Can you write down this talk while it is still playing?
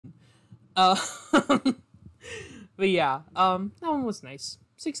Uh, but yeah, that one was nice.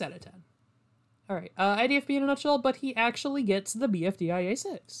 6 out of 10. Alright, IDFB in a nutshell, but he actually gets the BFDIA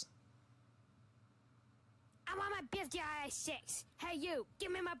 6. I want my BFDIA 6. Hey, you,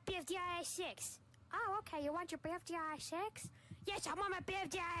 give me my BFDIA 6. Oh, okay, you want your BFDIA 6? Yes, I want my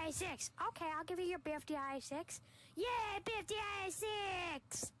BFDIA 6. Okay, I'll give you your BFDIA 6. Yeah, BFDIA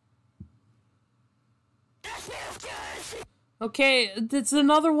 6! Okay, it's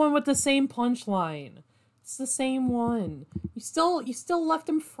another one with the same punchline. It's the same one. You still left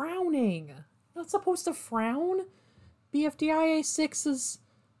him frowning. You're not supposed to frown. BFDIA 6 is...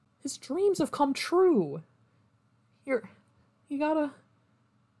 his dreams have come true. You gotta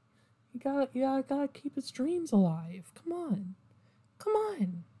keep his dreams alive. Come on. Come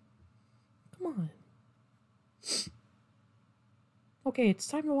on. Come on. Okay, it's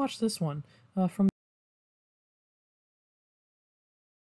time to watch this one. From